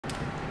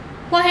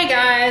Well, hey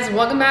guys,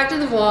 welcome back to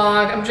the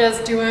vlog. I'm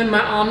just doing my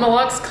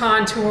Omnilux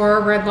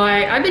contour red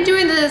light. I've been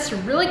doing this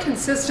really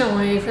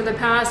consistently for the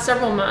past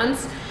several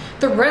months.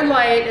 The red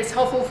light is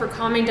helpful for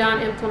calming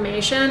down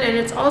inflammation, and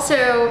it's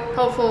also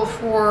helpful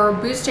for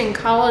boosting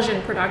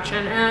collagen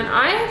production. And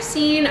I have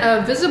seen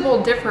a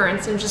visible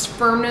difference in just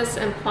firmness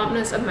and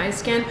plumpness of my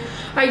skin.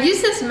 I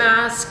used this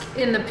mask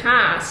in the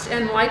past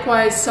and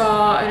likewise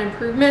saw an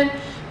improvement.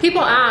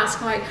 People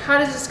ask, like, how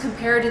does this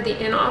compare to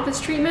the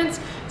in-office treatments?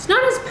 It's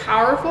not as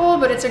powerful,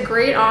 but it's a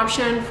great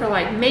option for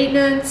like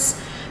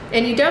maintenance.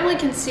 And you definitely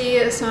can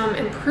see some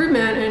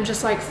improvement in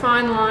just like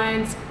fine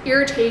lines,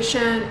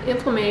 irritation,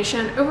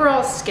 inflammation,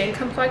 overall skin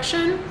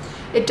complexion.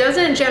 It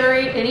doesn't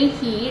generate any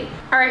heat.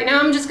 All right, now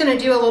I'm just gonna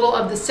do a little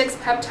of the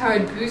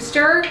 6-peptide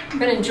booster. I've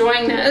been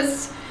enjoying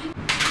this.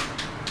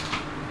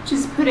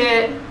 Just put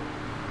it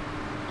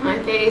on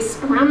my face,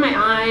 around my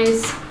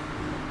eyes.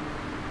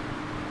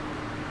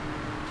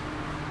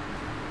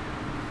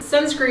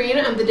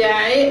 Sunscreen of the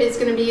day is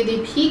going to be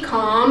the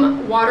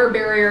P-Calm Water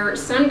Barrier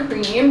Sun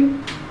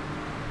Cream.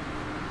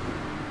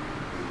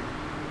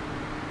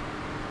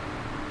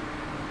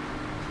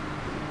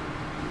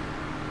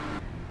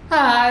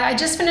 I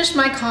just finished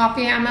my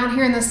coffee. I'm out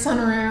here in the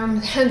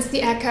sunroom, hence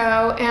the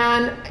echo.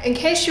 And in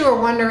case you were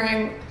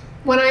wondering,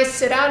 when I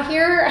sit out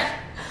here,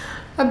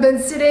 I've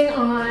been sitting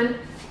on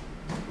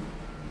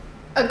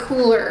a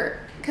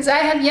cooler because I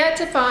have yet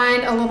to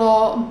find a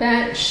little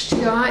bench to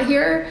go out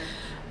here.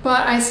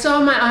 But I still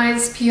have my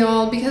eyes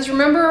peeled because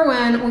remember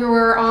when we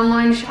were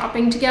online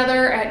shopping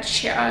together at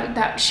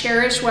that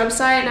Cherish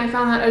website and I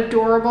found that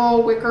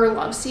adorable wicker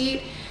love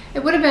seat?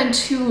 It would have been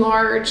too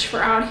large for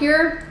out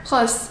here,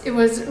 plus it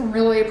was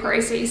really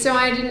pricey, so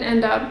I didn't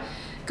end up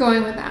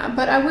going with that.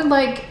 But I would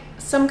like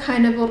some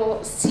kind of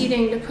little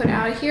seating to put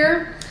out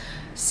here,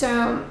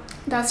 so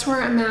that's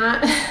where I'm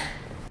at.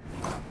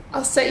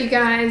 I'll set you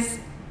guys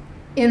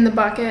in the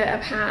bucket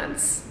of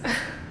hats.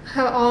 I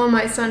have all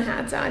my sun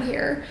hats out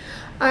here.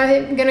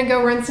 I'm gonna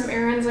go run some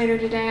errands later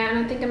today, and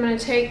I think I'm gonna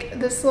take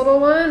this little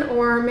one,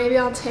 or maybe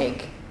I'll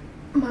take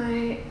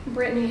my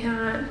Brittany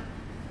hat.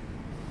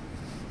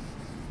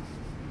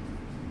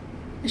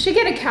 I should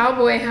get a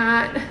cowboy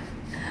hat.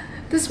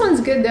 This one's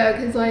good though,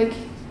 because like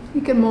you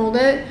can mold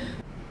it.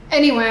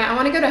 Anyway, I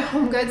want to go to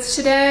Homegoods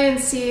today and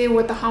see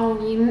what the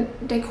Halloween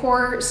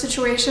decor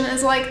situation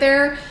is like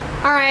there.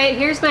 All right,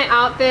 here's my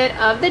outfit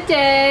of the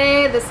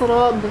day. This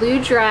little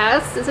blue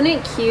dress, isn't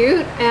it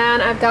cute?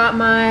 And I've got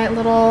my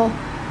little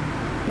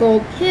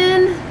gold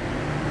pin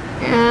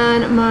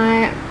and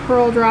my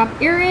pearl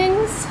drop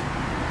earrings.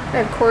 I,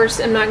 of course,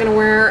 am not gonna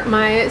wear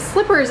my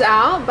slippers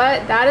out,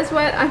 but that is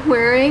what I'm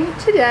wearing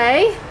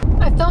today.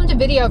 I filmed a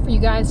video for you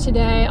guys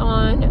today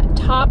on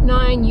top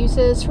 9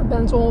 uses for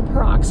benzoyl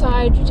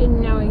peroxide you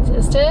didn't know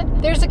existed.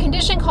 There's a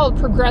condition called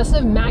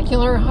progressive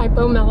macular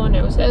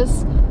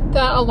hypomelanosis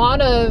that a lot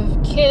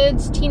of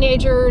kids,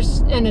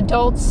 teenagers, and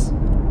adults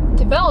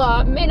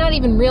develop, may not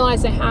even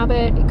realize they have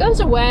it. It goes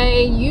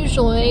away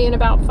usually in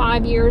about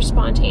 5 years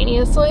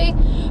spontaneously,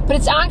 but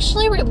it's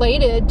actually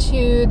related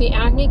to the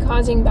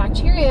acne-causing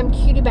bacterium,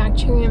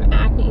 Cutibacterium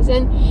acnes,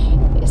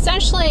 and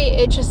essentially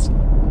it just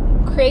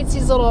creates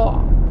these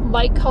little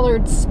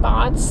light-colored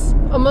spots,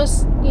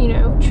 almost, you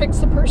know, tricks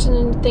the person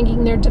into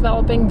thinking they're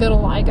developing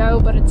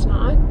vitiligo, but it's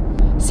not.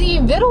 See,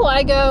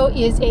 vitiligo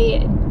is a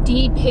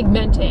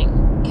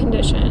depigmenting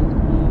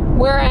condition,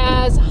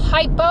 whereas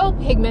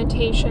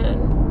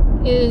hypopigmentation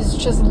is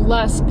just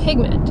less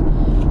pigment.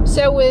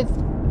 So with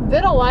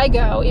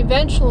vitiligo,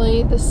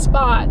 eventually the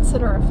spots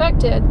that are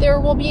affected, there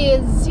will be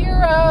a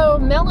 0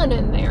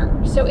 melanin there.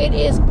 So it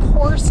is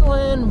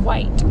porcelain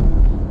white,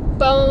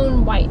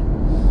 bone white.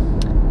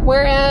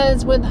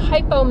 Whereas with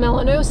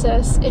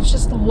hypomelanosis, it's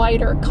just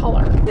lighter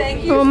color.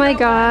 Thank you. Oh my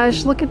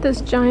gosh, look at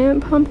this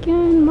giant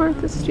pumpkin,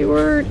 Martha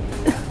Stewart.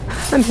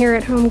 I'm here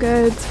at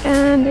Homegoods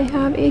and they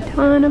have a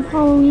ton of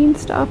Halloween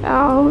stuff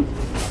out.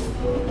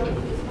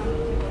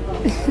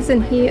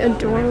 Isn't he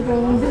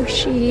adorable, or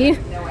she?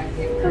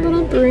 A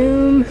little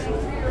broom.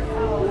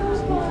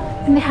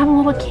 And they have a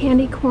little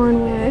candy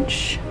corn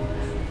witch.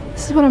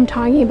 This is what I'm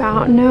talking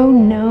about. No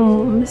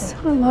gnomes.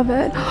 I love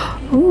it.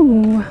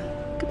 Ooh,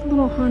 look at the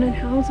little haunted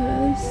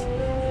houses.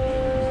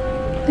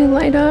 They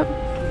light up.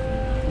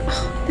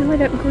 Oh, they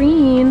light up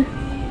green.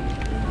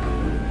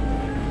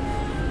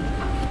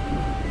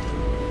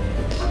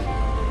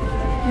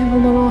 They have a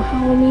little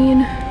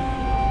Halloween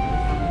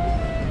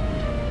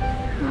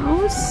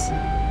house.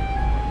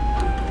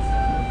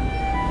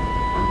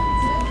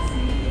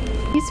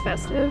 He's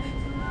festive.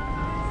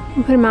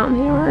 We'll put him out in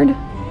the yard.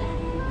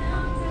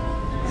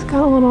 He's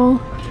got a little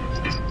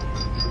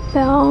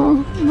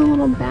bell and a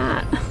little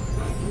bat.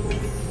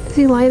 Does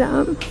he light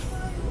up?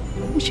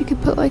 Wish you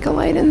could put like a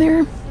light in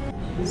there.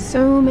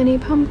 So many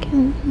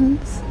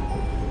pumpkins.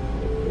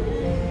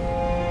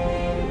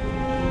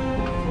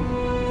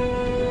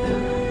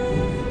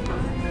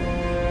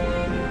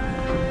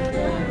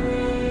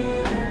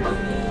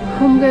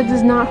 Homegoods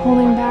is not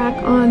holding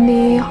back on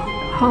the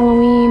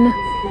Halloween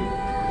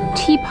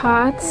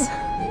teapots.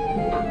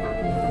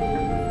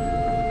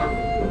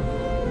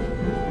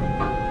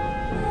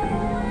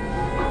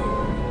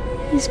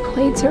 These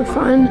plates are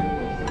fun.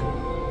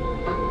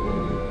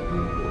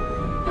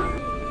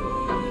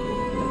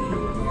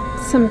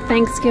 Some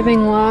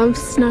Thanksgiving love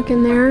snuck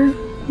in there.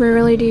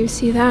 Rarely do you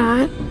see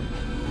that.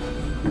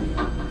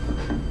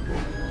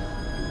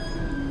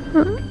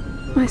 Huh,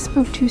 I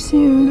spoke too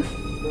soon.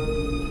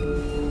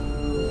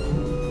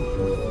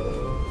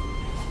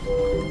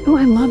 Oh,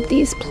 I love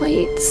these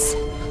plates.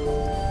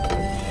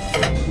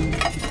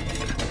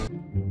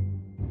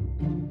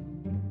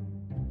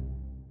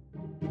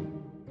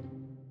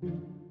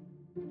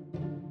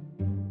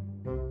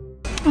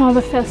 All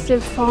the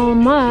festive fall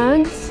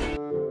mugs.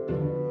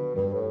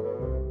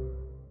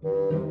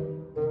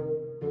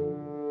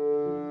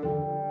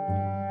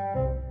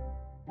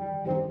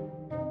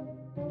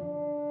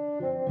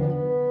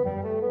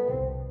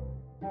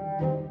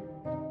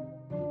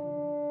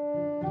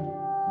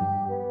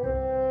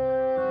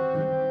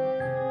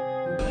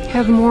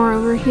 Have more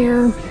over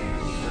here.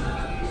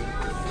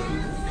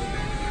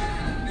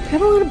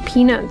 Got a lot of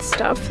peanut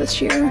stuff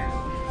this year.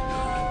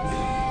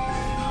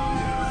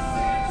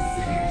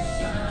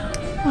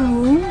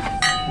 Oh.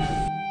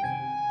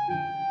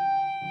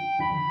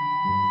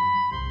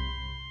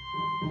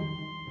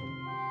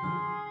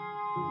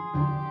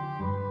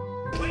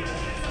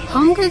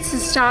 Homegoods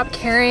has stopped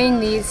carrying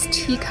these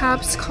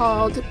teacups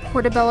called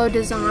Portobello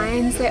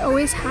designs. They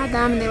always had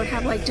them, and they would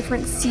have like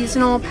different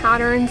seasonal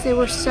patterns. They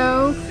were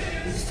so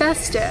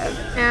festive,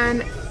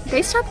 and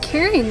they stopped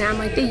carrying them.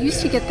 Like, they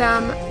used to get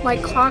them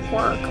like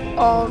clockwork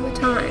all the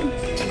time.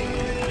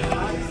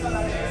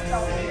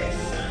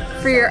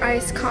 For your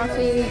iced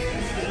coffee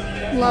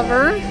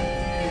lover.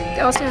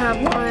 They also have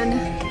one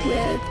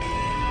with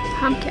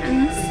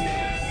pumpkins.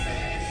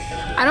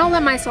 I don't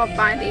let myself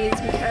buy these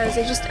because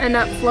they just end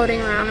up floating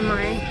around in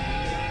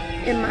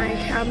my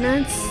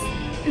cabinets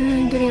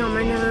and getting on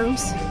my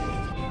nerves.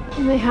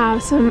 And they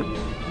have some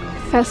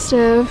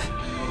festive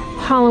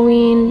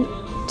Halloween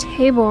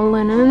table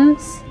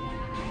linens.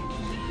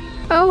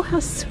 Oh,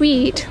 how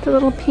sweet, the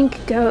little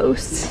pink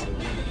ghosts.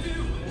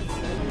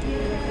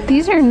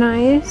 These are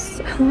nice.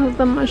 I love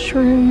the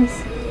mushrooms.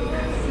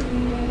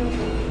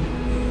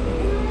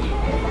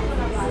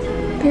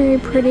 Very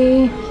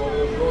pretty.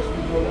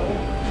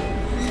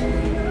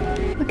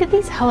 Look at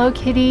these Hello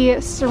Kitty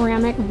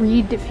ceramic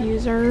reed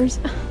diffusers.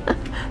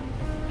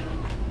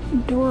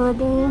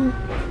 Adorable.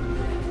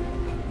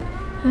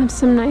 I have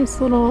some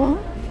nice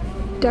little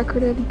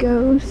decorative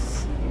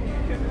ghosts.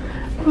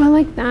 Oh, I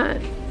like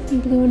that.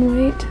 Blue and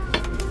white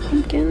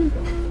pumpkin.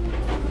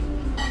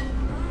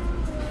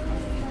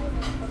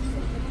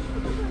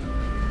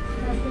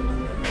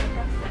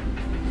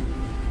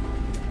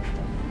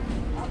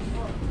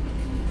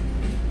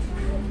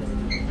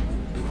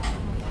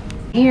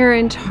 Here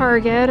in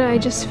Target, I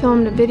just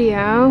filmed a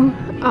video.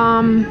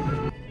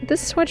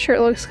 This sweatshirt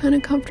looks kind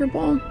of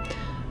comfortable.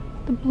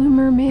 The Blue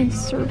Mermaid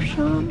Surf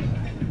Shop.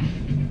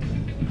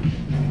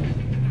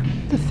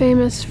 The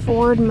famous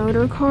Ford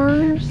motor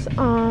cars.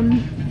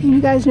 You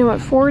guys know what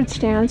Ford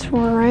stands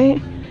for,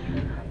 right?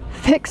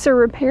 Fix or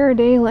repair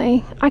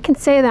daily. I can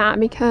say that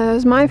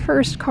because my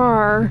first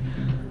car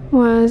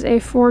was a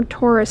Ford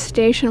Taurus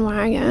station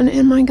wagon,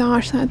 and my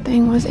gosh, that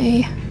thing was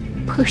a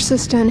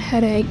persistent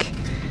headache,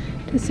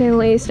 to say the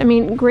least. I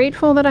mean,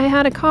 grateful that I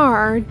had a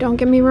car, don't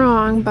get me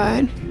wrong,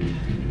 but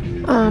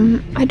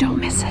I don't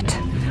miss it.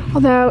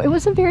 Although it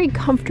was a very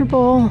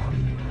comfortable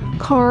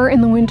car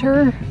in the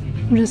winter.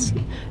 I'm just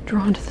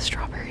drawn to the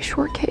strawberry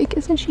shortcake.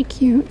 Isn't she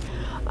cute?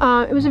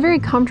 It was a very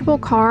comfortable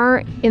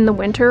car in the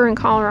winter in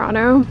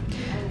Colorado.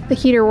 The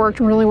heater worked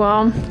really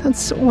well.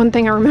 That's one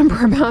thing I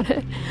remember about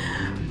it.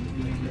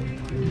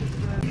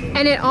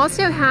 And it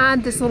also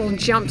had this little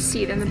jump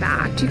seat in the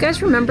back. Do you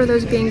guys remember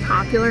those being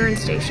popular in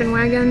station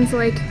wagons,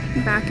 like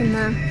back in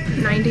the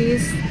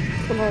 90s?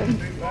 Little,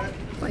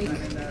 like,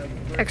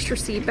 extra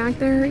seat back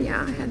there.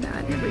 Yeah, I had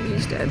that. Never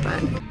used it,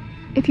 but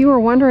if you were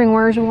wondering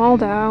where's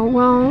Waldo,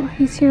 well,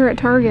 he's here at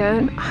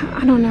Target.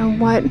 I don't know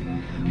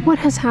what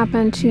has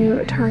happened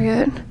to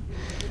Target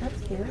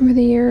over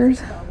the years.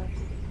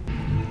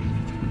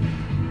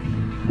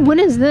 What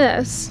is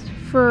this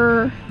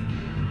for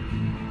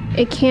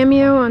a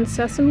cameo on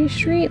Sesame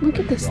Street? Look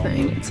at this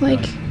thing. It's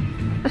like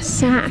a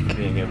sack.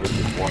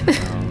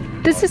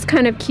 This is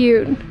kind of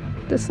cute.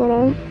 This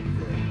little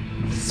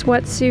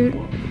sweatsuit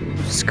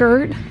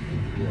skirt.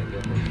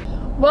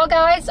 Well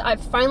guys,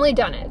 I've finally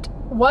done it.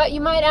 What,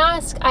 you might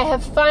ask? I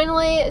have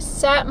finally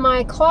set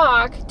my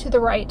clock to the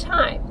right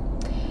time.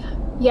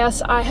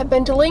 Yes, I have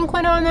been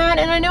delinquent on that,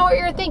 and I know what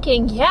you're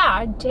thinking.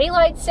 Yeah,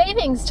 daylight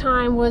savings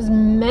time was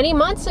many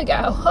months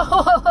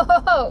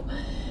ago.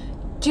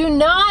 Do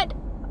not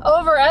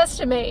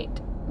overestimate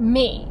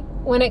me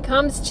when it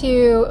comes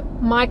to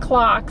my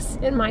clocks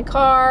in my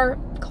car,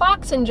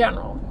 clocks in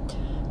general,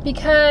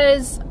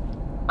 because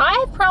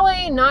I've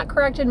probably not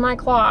corrected my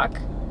clock,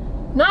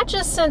 not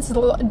just since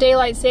the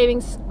daylight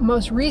savings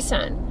most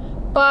recent,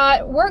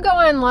 but we're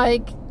going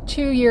like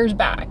 2 years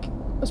back. It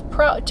was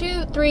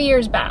 3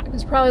 years back. It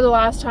was probably the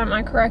last time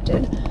I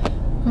corrected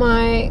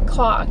my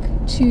clock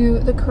to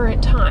the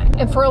current time.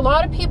 And for a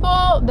lot of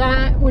people,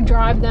 that would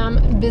drive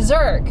them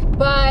berserk.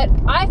 But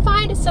I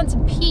find a sense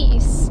of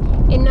peace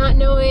in not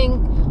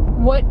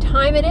knowing what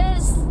time it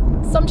is.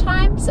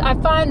 Sometimes I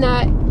find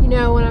that, you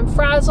know, when I'm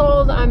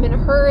frazzled, I'm in a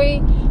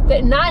hurry,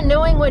 that not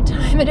knowing what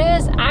time it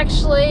is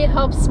actually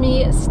helps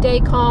me stay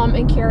calm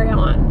and carry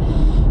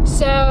on.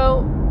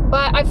 So,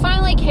 but I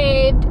finally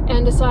caved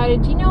and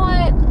decided, you know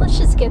what, let's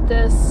just get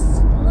this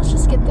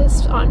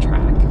on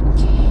track.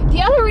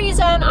 The other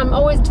reason I'm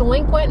always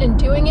delinquent in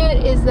doing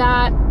it is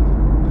that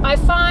I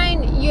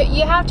find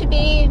you have to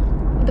be,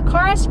 the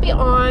car has to be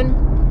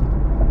on,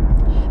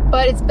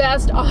 but it's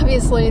best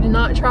obviously to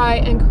not try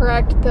and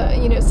correct the,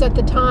 you know, set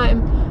the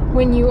time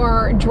when you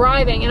are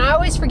driving. And I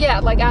always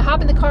forget, like I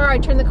hop in the car, I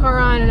turn the car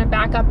on and I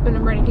back up and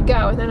I'm ready to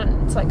go. And then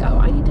it's like, oh,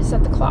 I need to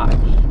set the clock.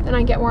 Then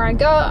I get where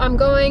I'm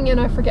going and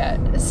I forget.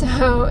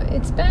 So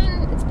it's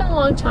been a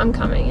long time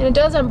coming, and it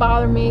doesn't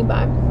bother me,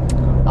 but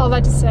all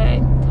that to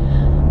say,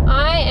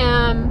 I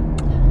am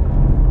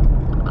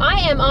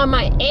on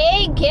my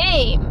A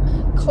game.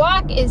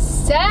 Clock is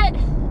set.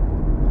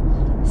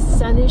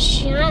 Sun is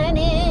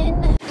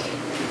shining.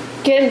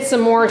 Getting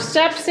some more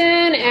steps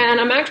in, and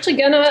I'm actually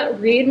gonna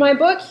read my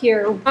book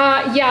here.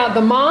 Yeah,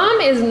 the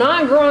mom is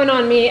not growing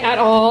on me at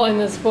all in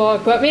this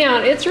book, but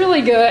man, it's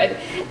really good.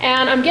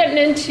 And I'm getting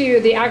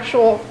into the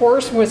actual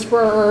horse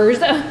whisperer's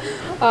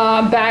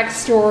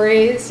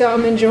backstory, so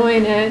I'm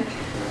enjoying it.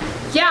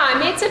 Yeah, I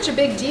made such a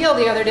big deal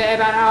the other day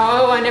about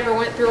how, oh, I never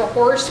went through a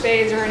horse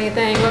phase or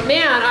anything, but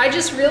man, I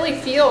just really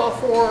feel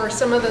for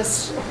some of the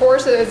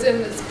horses in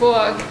this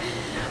book.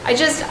 I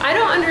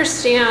don't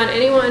understand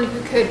anyone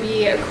who could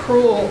be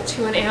cruel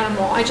to an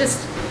animal. I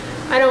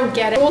don't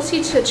get it.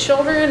 Cruelty to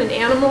children and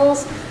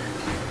animals,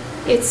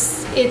 it's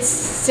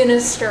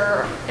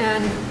sinister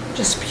and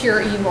just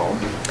pure evil.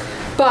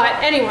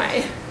 But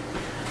anyway,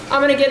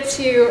 I'm gonna get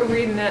to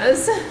reading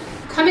this.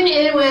 Coming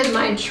in with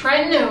my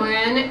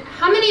tretinoin.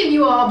 How many of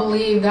you all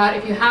believe that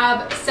if you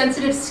have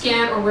sensitive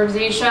skin or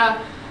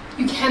rosacea,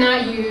 you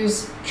cannot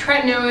use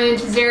tretinoin,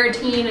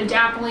 tazarotene,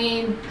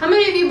 adapalene? How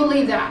many of you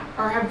believe that,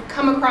 or have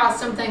come across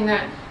something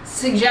that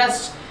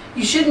suggests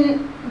you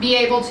shouldn't be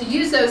able to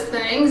use those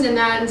things, and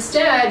that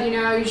instead,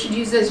 you know, you should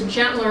use this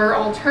gentler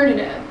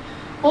alternative?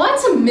 Well,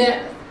 that's a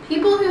myth.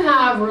 People who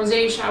have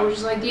rosacea, which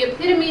is like the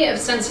epitome of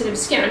sensitive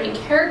skin, I mean,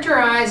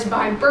 characterized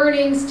by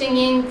burning,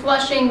 stinging,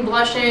 flushing,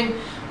 blushing,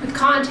 with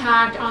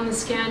contact on the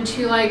skin,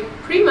 to like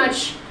pretty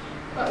much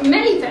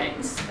many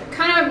things.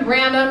 Kind of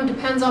random,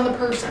 depends on the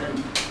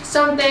person.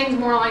 Some things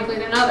more likely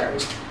than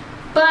others.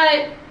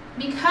 But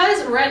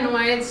because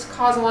retinoids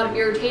cause a lot of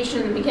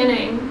irritation in the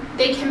beginning,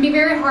 they can be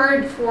very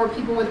hard for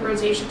people with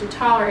rosacea to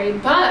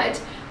tolerate,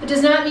 but it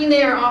does not mean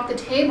they are off the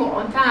table.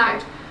 In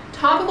fact,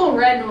 topical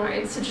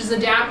retinoids, such as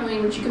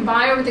adapalene, which you can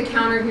buy over the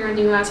counter here in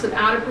the US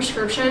without a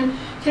prescription,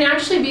 can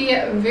actually be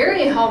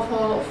very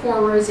helpful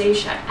for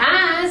rosacea,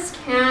 as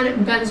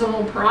can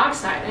benzoyl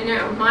peroxide. I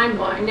know,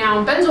 mind-blowing.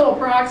 Now, benzoyl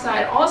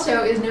peroxide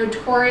also is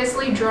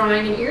notoriously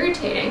drying and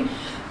irritating,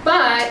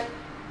 but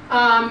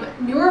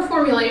newer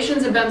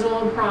formulations of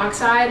benzoyl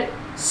peroxide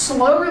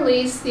slow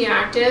release the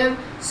active,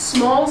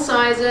 small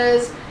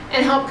sizes,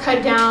 and help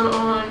cut down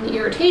on the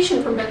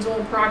irritation from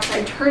benzoyl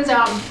peroxide. Turns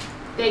out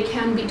they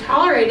can be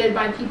tolerated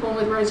by people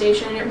with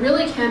rosacea, and it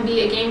really can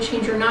be a game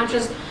changer, not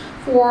just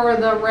for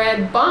the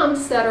red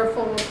bumps that are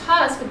full of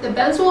pus, but the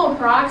benzoyl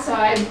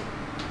peroxide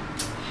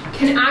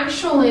can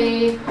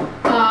actually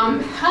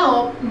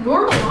help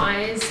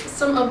normalize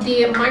some of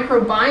the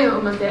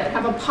microbiome of it,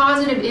 have a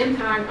positive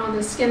impact on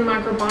the skin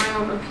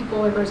microbiome of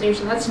people with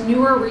rosacea. That's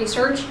newer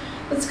research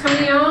that's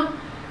coming out,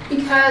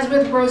 because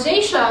with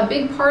rosacea, a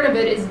big part of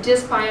it is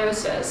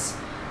dysbiosis.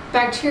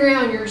 Bacteria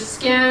on your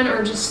skin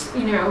are just,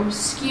 you know,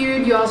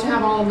 skewed. You also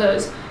have all of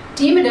those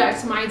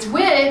Demodex mites,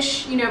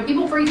 which, you know,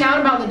 people freak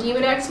out about the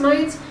Demodex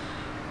mites,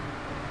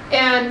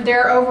 and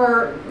they're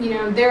over, you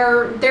know,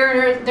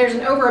 there's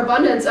an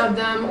overabundance of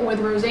them with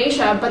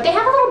rosacea, but they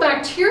have a little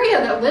bacteria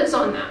that lives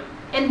on them.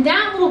 And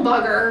that little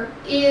bugger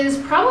is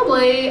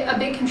probably a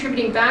big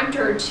contributing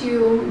factor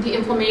to the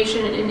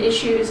inflammation and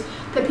issues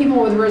that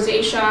people with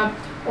rosacea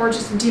or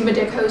just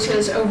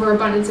demodicosis,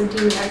 overabundance of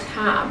Demodex,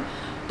 have.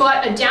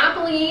 But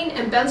adapalene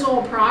and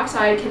benzoyl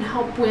peroxide can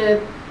help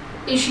with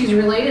issues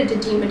related to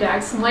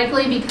Demodex,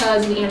 likely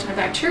because of the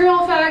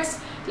antibacterial effects,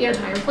 the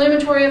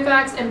anti-inflammatory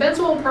effects, and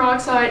benzoyl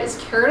peroxide is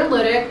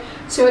keratolytic,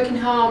 so it can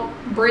help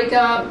break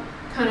up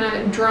kind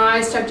of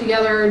dry, stuck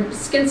together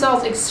skin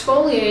cells,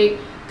 exfoliate,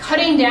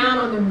 cutting down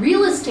on the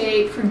real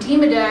estate for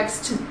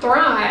Demodex to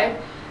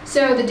thrive.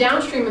 So the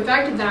downstream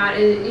effect of that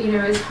is, you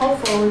know, is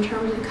helpful in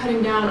terms of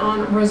cutting down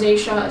on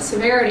rosacea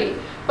severity.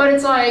 But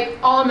it's like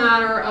all a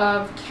matter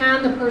of,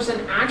 can the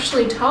person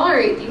actually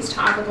tolerate these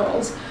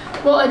topicals?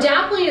 Well,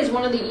 adapalene is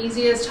one of the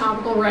easiest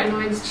topical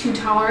retinoids to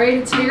tolerate.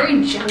 It's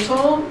very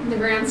gentle in the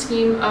grand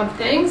scheme of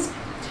things.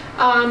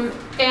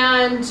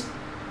 And,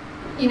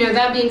 you know,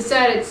 that being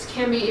said, it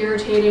can be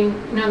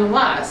irritating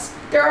nonetheless.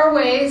 There are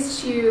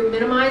ways to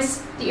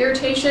minimize the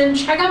irritation.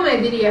 Check out my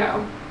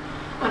video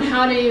on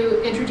how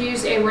to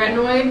introduce a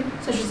retinoid,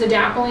 such as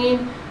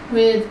adapalene,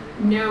 with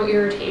no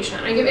irritation.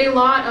 I give a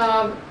lot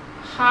of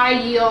high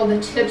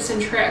yield tips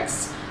and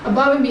tricks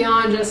above and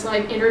beyond just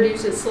like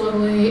introduce it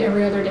slowly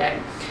every other day.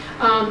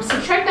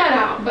 So check that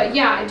out. But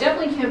yeah, it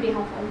definitely can be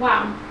helpful.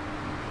 Wow.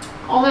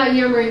 All that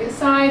yammering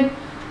aside,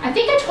 I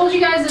think I told you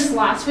guys this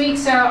last week.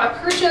 So I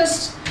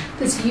purchased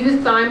this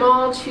Youth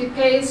Thymol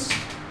toothpaste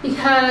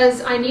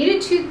because I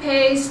needed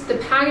toothpaste. The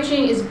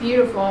packaging is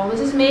beautiful. This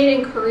is made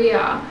in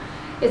Korea.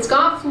 It's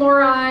got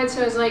fluoride,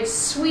 so it's like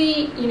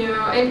sweet, you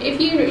know. And if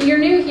you're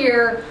new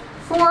here,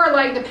 for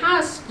like the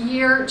past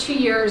year, 2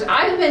 years,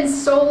 I've been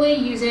solely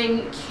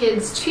using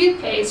kids'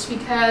 toothpaste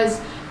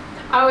because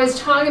I was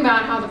talking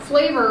about how the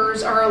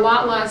flavors are a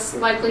lot less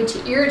likely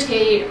to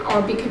irritate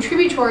or be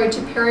contributory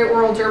to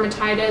perioral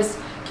dermatitis,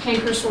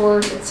 canker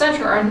sores,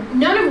 etc.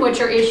 None of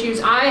which are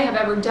issues I have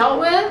ever dealt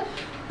with,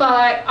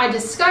 but I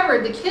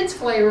discovered the kids'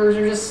 flavors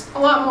are just a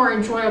lot more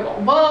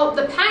enjoyable. Well,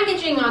 the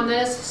packaging on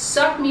this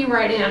sucked me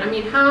right in. I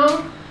mean,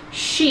 how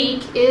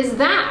chic is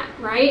that,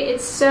 right?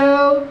 It's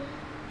so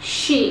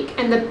chic,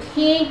 and the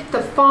pink,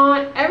 the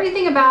font,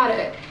 everything about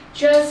it,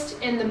 just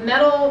in the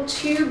metal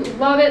tube.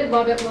 Love it,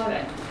 love it, love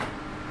it.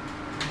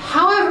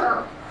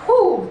 However,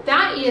 whew,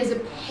 that is a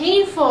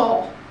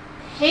painful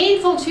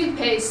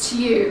toothpaste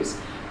to use.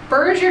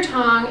 Burns your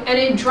tongue and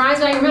it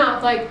dries out your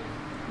mouth. Like,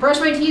 brush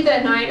my teeth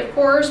at night, of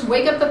course,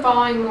 wake up the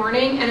following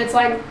morning and it's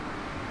like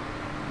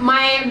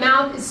my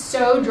mouth is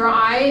so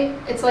dry,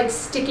 it's like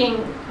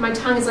sticking, my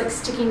tongue is like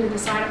sticking to the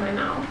side of my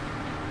mouth.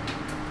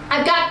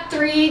 I've got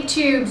 3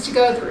 tubes to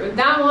go through,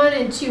 that one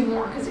and 2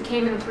 more because it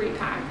came in a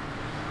 3-pack.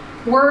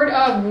 Word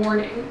of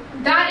warning.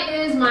 That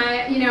is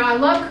my, you know, I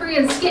love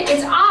Korean skin.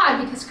 It's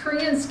odd because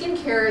Korean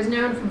skincare is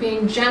known for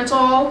being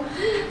gentle.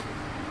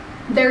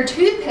 Their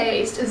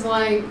toothpaste is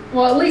like,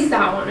 well, at least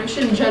that one. I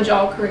shouldn't judge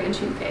all Korean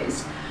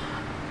toothpaste.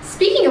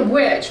 Speaking of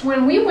which,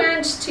 when we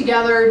went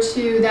together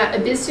to that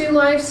Abisu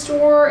Life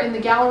store in the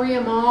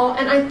Galleria Mall,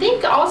 and I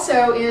think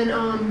also in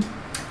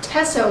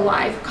Tesso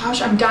Life,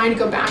 gosh, I'm dying to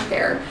go back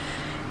there.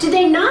 Did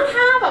they not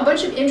have a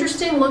bunch of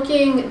interesting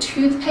looking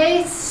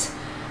toothpastes,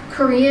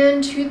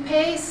 Korean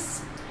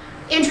toothpastes,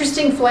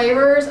 interesting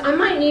flavors? I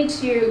might need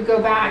to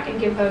go back and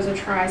give those a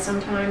try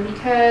sometime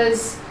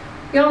because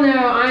y'all know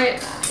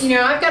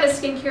I've got a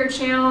skincare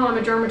channel. I'm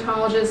a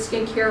dermatologist.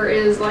 Skincare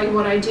is like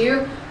what I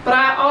do, but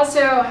I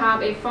also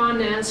have a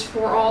fondness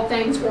for all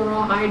things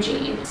oral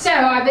hygiene. So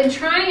I've been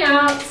trying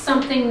out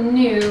something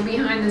new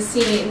behind the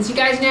scenes. You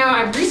guys know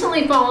I've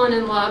recently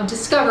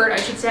discovered, I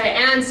should say,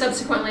 and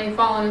subsequently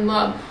fallen in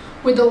love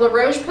with the La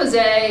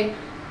Roche-Posay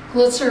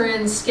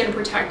Glycerin Skin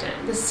Protectant,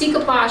 the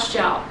Cicaplast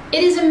Gel.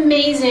 It is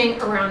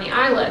amazing around the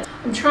eyelids.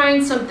 I'm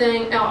trying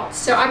something else.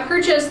 So I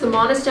purchased the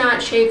Monistat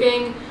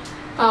Chafing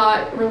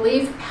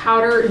Relief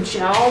Powder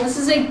Gel. This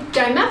is a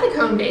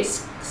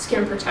dimethicone-based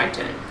skin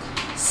protectant.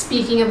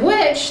 Speaking of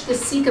which, the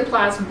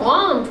Cicaplast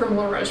Balm from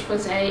La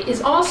Roche-Posay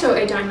is also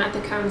a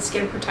dimethicone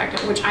skin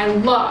protectant, which I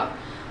love.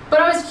 But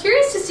I was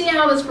curious to see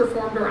how this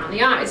performed around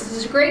the eyes. This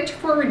is great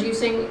for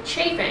reducing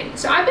chafing.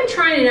 So I've been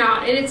trying it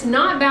out, and it's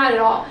not bad at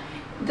all.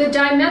 The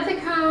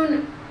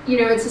dimethicone,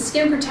 you know, it's a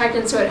skin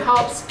protectant, so it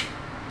helps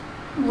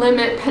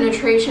limit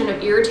penetration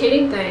of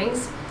irritating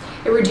things.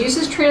 It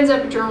reduces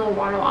transepidermal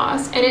water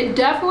loss, and it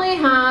definitely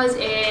has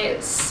a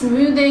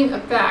smoothing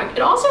effect.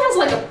 It also has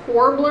like a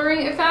pore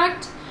blurring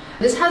effect.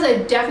 This has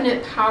a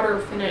definite powder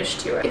finish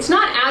to it. It's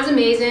not as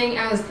amazing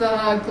as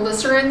the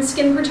glycerin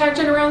skin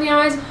protectant around the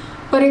eyes,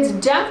 but it's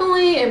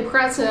definitely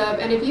impressive.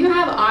 And if you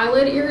have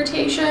eyelid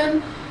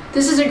irritation,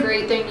 this is a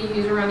great thing to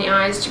use around the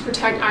eyes to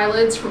protect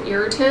eyelids from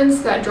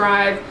irritants that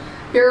drive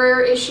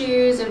barrier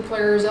issues and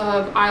flares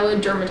of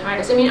eyelid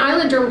dermatitis. I mean,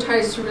 eyelid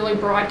dermatitis is a really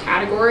broad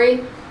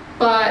category,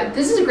 but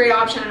this is a great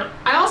option.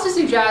 I also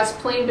suggest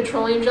plain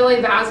petroleum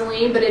jelly,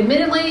 Vaseline, but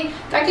admittedly,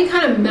 that can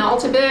kind of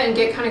melt a bit and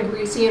get kind of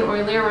greasy and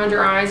oily around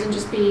your eyes and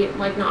just be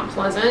like not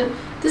pleasant.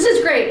 This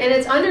is great, and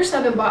it's under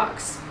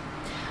 $7.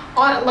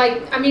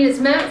 I mean, it's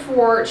meant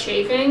for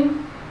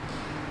chafing,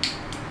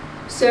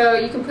 so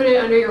you can put it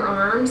under your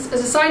arms.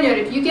 As a side note,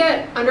 if you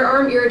get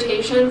underarm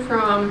irritation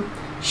from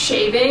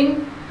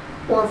shaving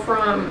or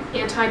from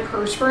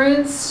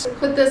antiperspirants,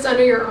 put this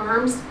under your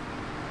arms.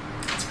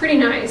 It's pretty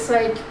nice.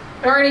 Like,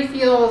 it already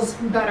feels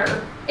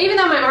better. Even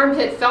though my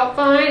armpit felt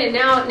fine, and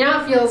now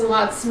it feels a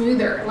lot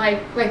smoother.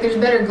 Like there's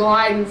better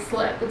glide and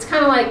slip. It's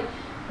kind of like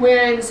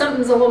when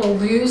something's a little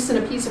loose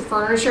in a piece of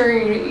furniture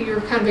and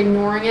you're kind of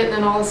ignoring it, and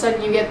then all of a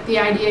sudden you get the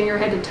idea in your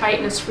head to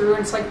tighten a screw,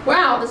 and it's like,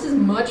 wow, this is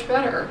much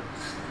better.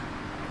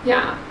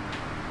 Yeah.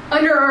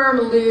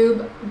 Underarm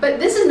lube, but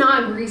this is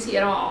not greasy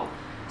at all.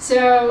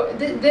 So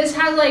this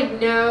has like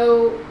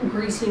no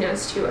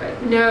greasiness to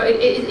it. No,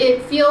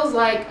 it feels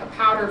like a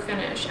powder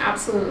finish,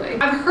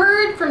 absolutely. I've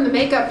heard from the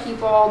makeup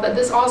people that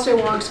this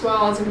also works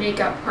well as a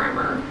makeup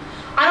primer.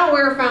 I don't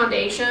wear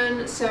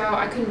foundation, so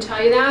I couldn't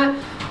tell you that.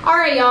 All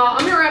right, y'all,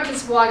 I'm gonna wrap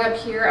this vlog up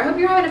here. I hope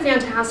you're having a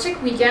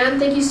fantastic weekend.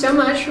 Thank you so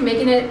much for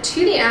making it to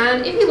the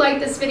end. If you like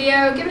this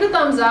video, give it a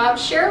thumbs up,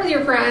 share it with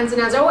your friends,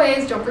 and as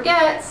always, don't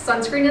forget,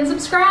 sunscreen and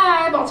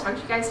subscribe. I'll talk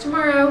to you guys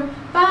tomorrow.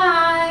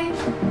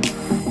 Bye.